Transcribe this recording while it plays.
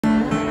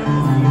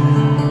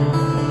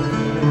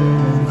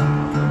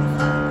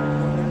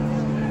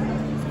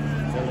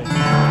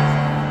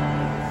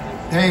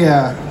Hey,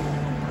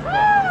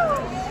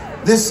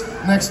 this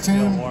next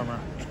tune, I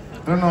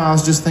don't know, I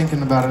was just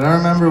thinking about it. I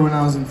remember when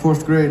I was in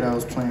 4th grade, I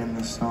was playing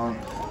this song,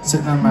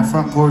 sitting on my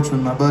front porch with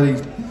my buddy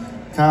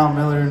Kyle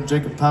Miller and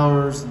Jacob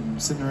Powers,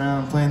 and sitting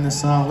around playing this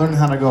song, learning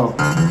how to go.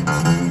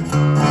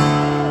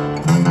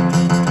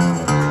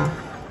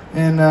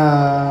 And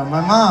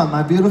my mom,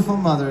 my beautiful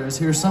mother, is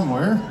here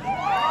somewhere.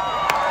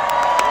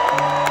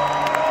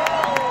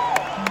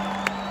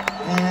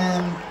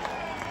 And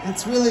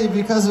it's really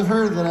because of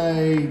her that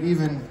I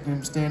even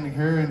am standing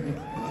here and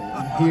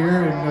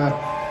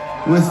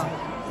with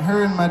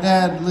her and my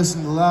dad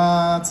listened to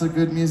lots of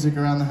good music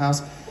around the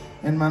house.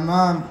 And my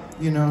mom,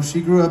 you know,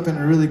 she grew up in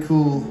a really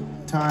cool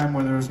time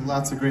where there was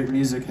lots of great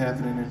music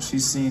happening, and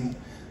she's seen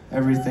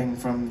everything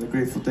from the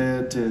Grateful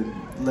Dead to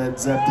Led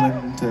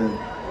Zeppelin to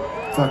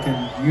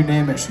fucking, you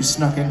name it, she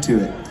snuck into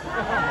it.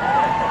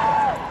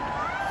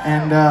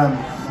 And,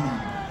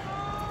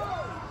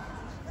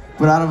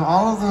 but out of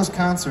all of those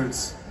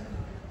concerts,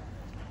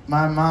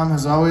 my mom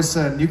has always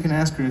said, and you can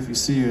ask her if you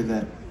see her,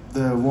 that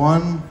the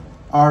one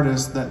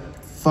artist that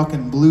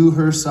fucking blew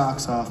her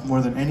socks off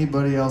more than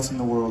anybody else in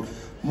the world,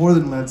 more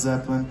than Led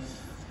Zeppelin,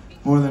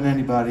 more than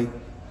anybody,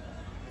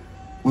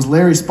 was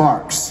Larry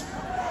Sparks.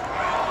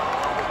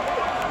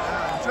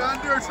 John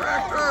Deere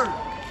tractor!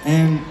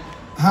 And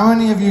how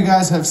many of you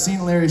guys have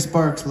seen Larry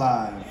Sparks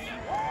live?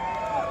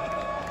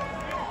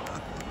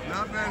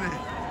 Not many.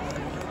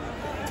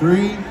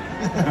 3?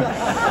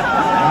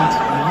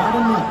 Not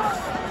enough.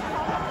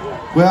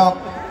 Well,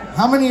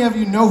 how many of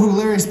you know who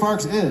Larry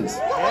Sparks is?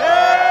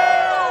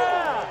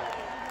 Yeah!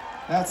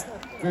 That's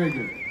very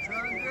good.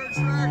 John Deere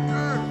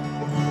tractor!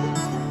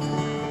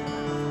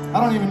 I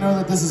don't even know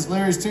that this is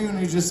Larry's tune.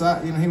 He just,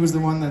 you know, he was the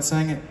one that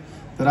sang it,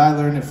 that I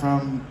learned it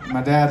from.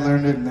 My dad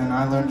learned it, and then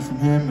I learned it from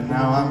him, and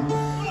now I'm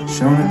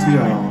showing it to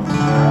y'all.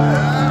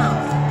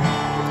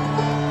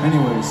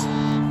 Anyways,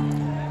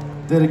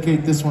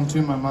 dedicate this one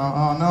to my mom.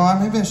 Oh no,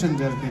 maybe I shouldn't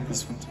dedicate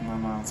this one to my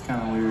mom. It's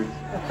kind of weird.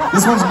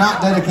 This one's not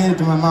dedicated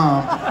to my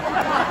mom,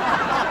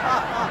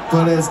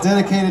 but it's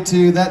dedicated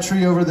to that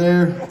tree over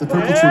there, the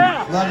purple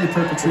tree. Love you,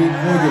 purple tree.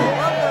 Very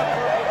good.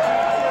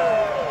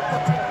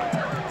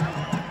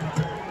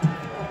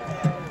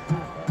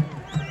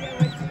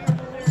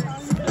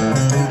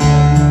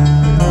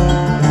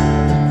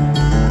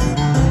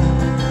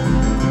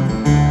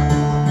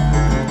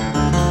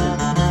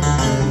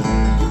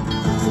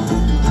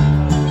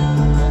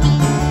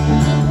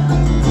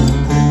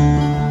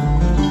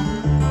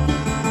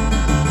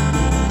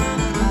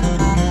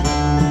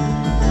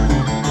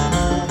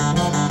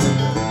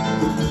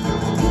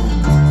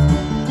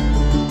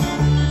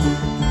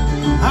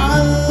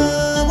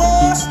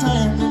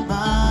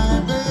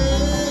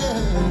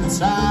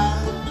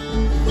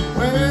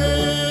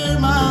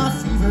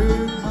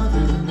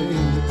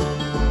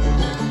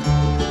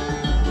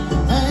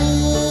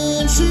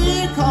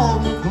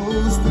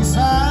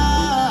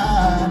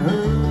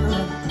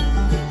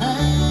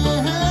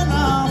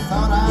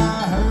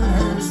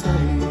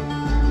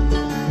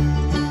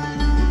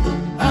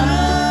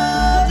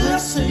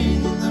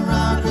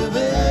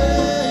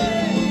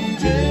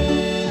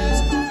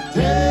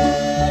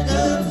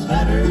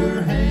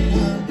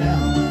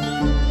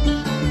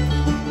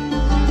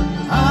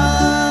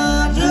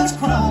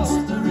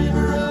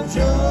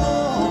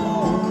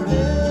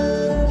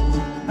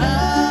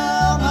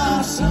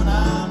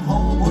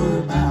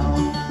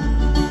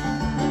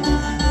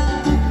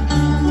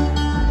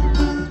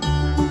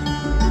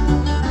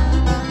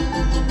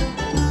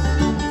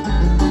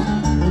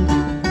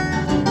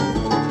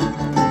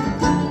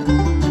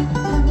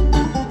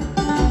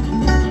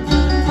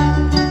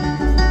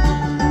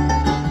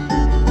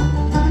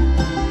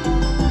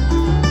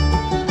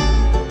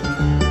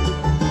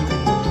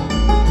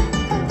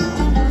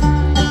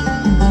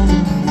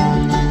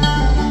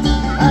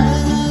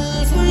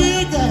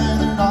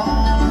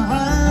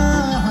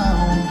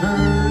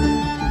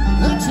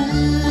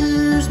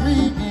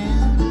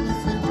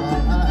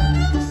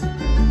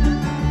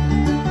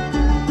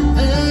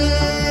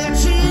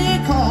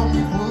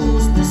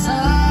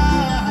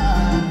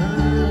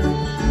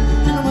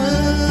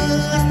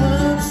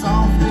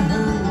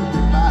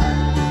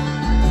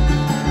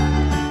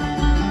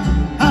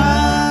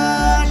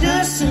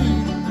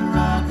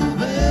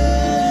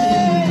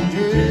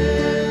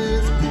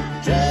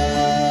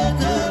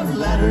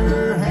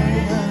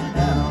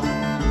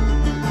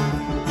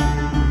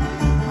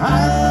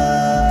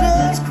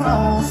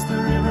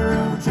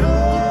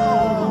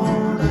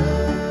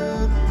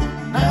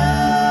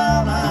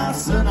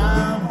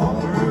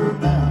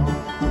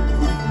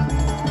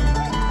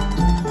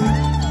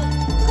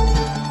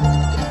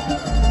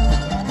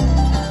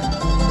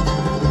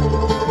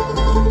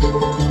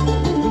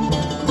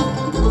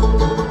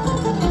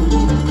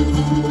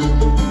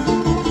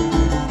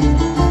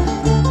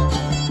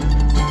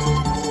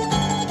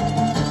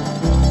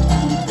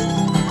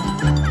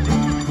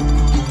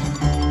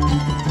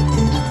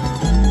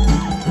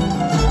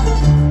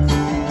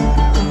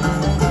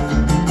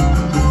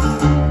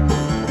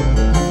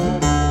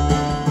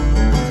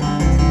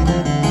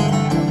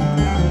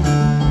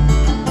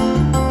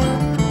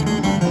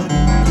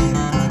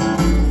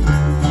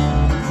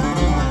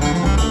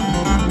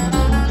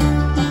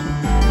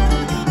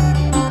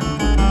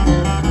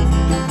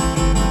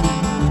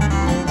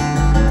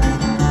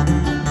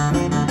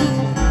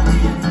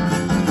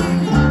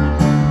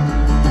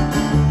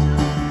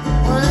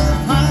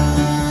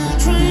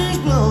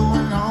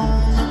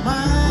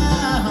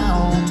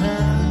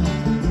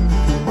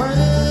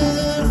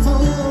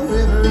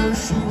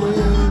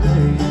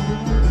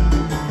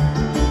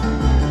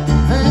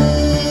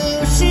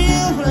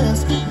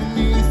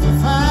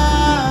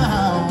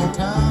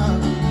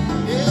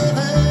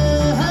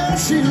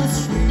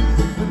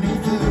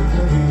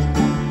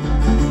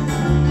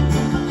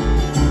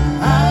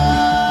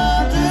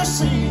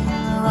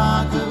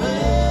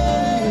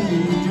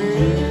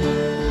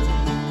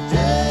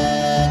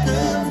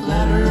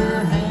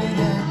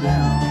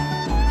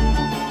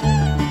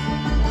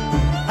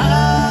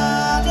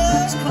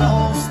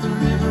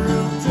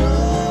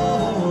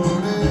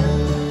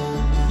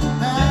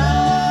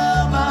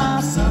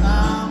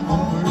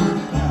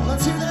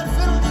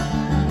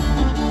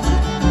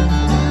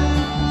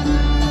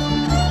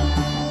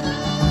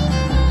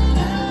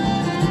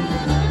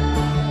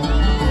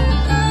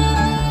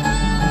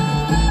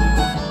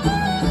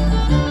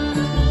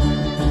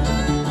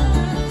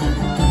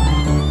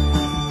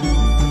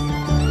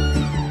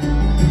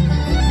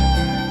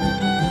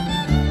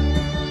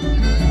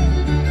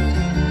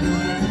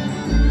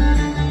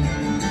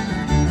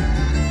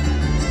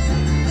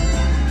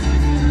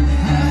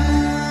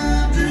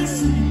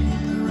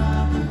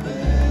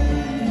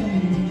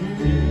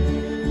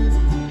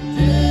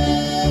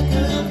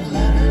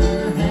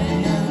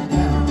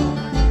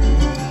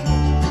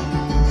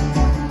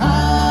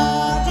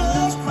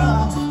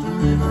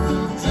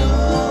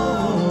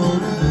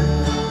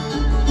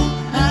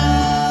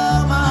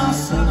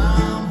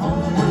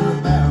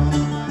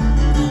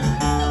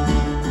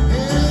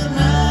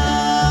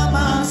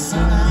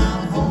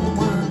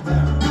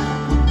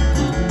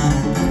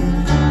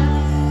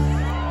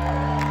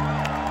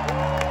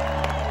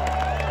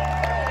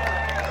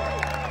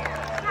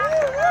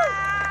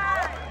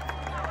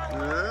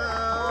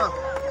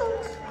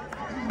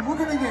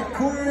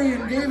 Corey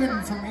and David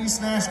from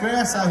East Nash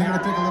Grass out here to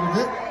pick a little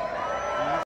bit.